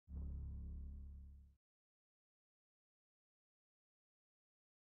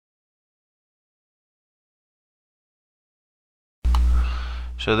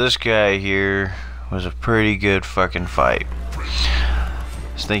So this guy here was a pretty good fucking fight. I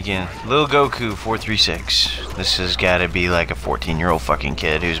was thinking, Lil Goku 436. This has got to be like a 14-year-old fucking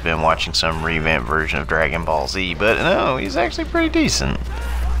kid who's been watching some revamped version of Dragon Ball Z, but no, he's actually pretty decent.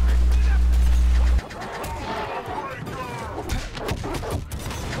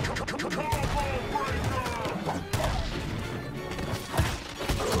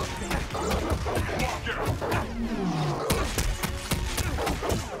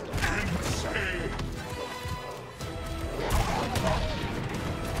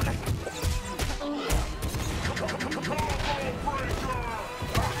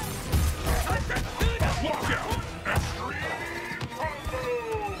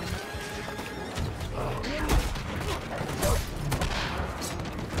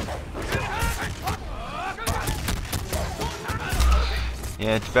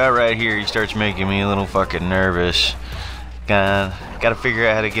 Yeah, it's about right here he starts making me a little fucking nervous. Gotta figure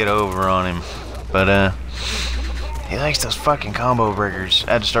out how to get over on him. But, he likes those fucking combo breakers.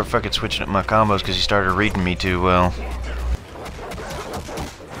 I had to start fucking switching up my combos because he started reading me too well.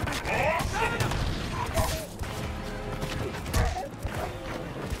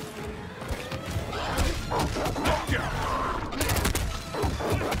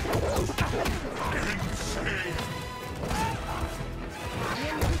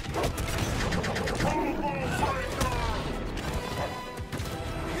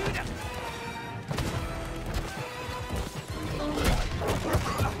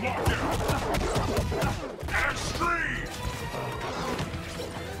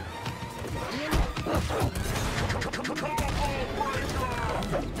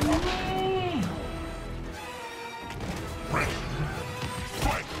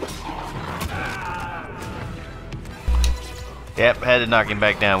 Yep, had to knock him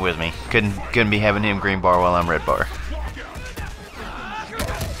back down with me. Couldn't be having him green bar while I'm red bar.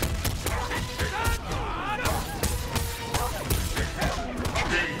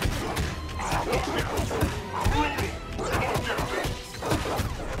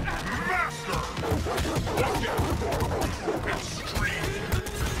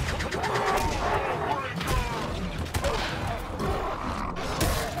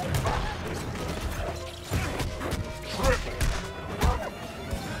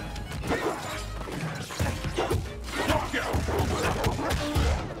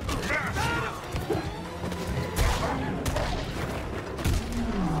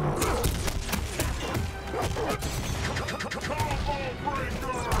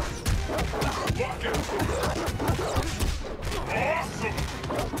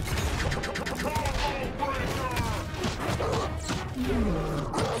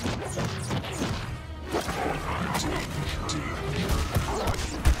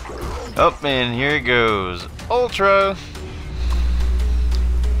 Oh, and here it goes. Ultra!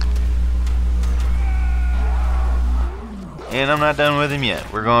 And I'm not done with him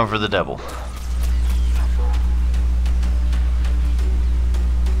yet. We're going for the double.